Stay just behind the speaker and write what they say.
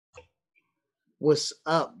What's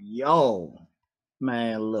up, y'all?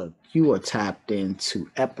 Man, look, you are tapped into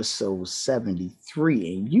episode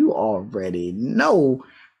 73, and you already know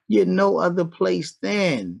you're no other place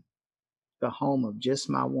than the home of Just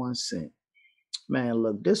My 1 Cent. Man,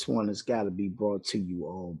 look, this one has got to be brought to you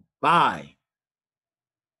all by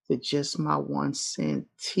the Just My 1 Cent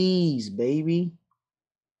tees, baby.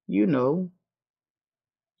 You know,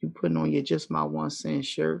 you putting on your Just My 1 Cent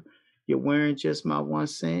shirt. You're wearing Just My 1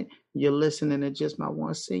 Cent. You're listening to Just My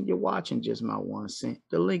 1 Cent. You're watching Just My 1 Cent.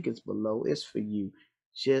 The link is below. It's for you.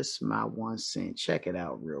 Just My 1 Cent. Check it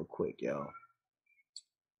out real quick, y'all.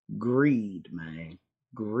 Greed, man.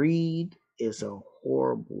 Greed is a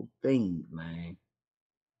horrible thing, man.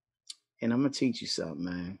 And I'm going to teach you something,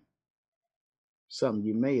 man. Something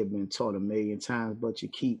you may have been taught a million times, but you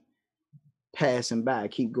keep passing by,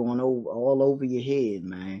 keep going over all over your head,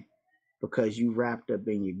 man, because you wrapped up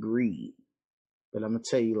in your greed. But I'm going to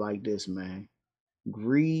tell you like this, man.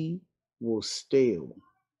 Greed will steal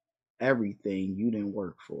everything you didn't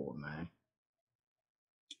work for, man.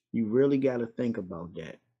 You really got to think about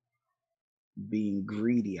that. Being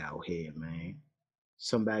greedy out here, man.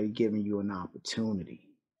 Somebody giving you an opportunity.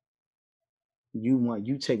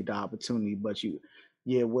 You take the opportunity, but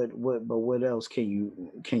what else can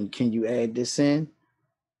you add this in?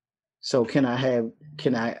 So can I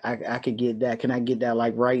could get that? Can I get that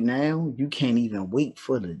like right now? You can't even wait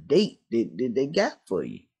for the date that they got for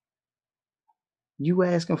you. You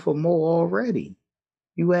asking for more already.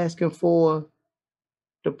 You asking for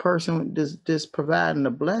the person that's providing the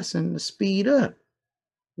blessing to speed up.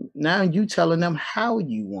 Now you telling them how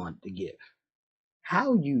you want the gift,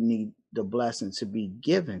 how you need the blessing to be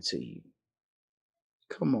given to you.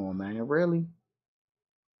 Come on, man, really?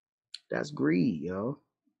 That's greed, yo.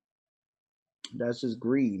 That's just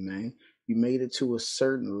greed, man. You made it to a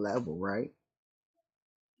certain level, right?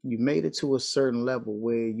 You made it to a certain level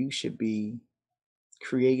where you should be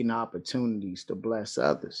creating opportunities to bless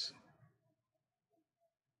others.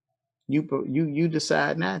 You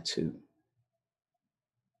decide not to.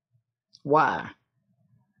 Why?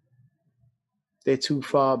 They're too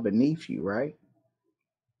far beneath you, right?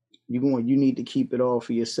 You need to keep it all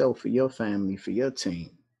for yourself, for your family, for your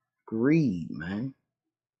team. Greed, man.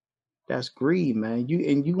 That's greed, man.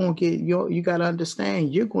 You gonna get you gotta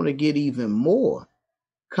understand you're gonna get even more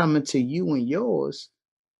coming to you and yours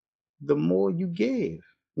the more you give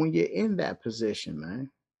when you're in that position, man.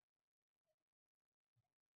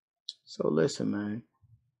 So listen, man,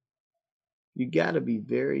 you gotta be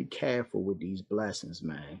very careful with these blessings,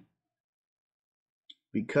 man.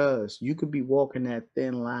 Because you could be walking that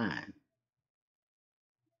thin line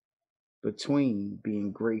between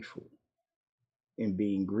being grateful and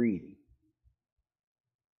being greedy.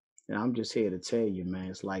 And I'm just here to tell you,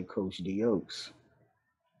 man, it's like Coach D. You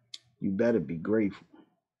better be grateful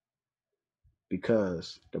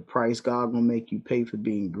because the price God gonna make you pay for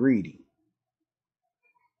being greedy,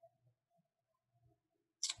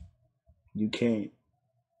 you can't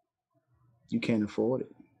afford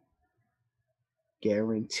it.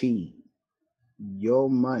 Guaranteed, your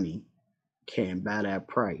money can't buy that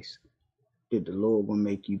price that the Lord gonna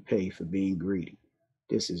make you pay for being greedy.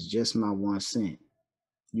 This is just my 1 cent.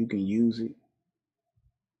 You can use it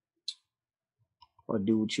or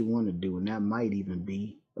do what you want to do, and that might even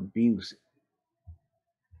be abuse it.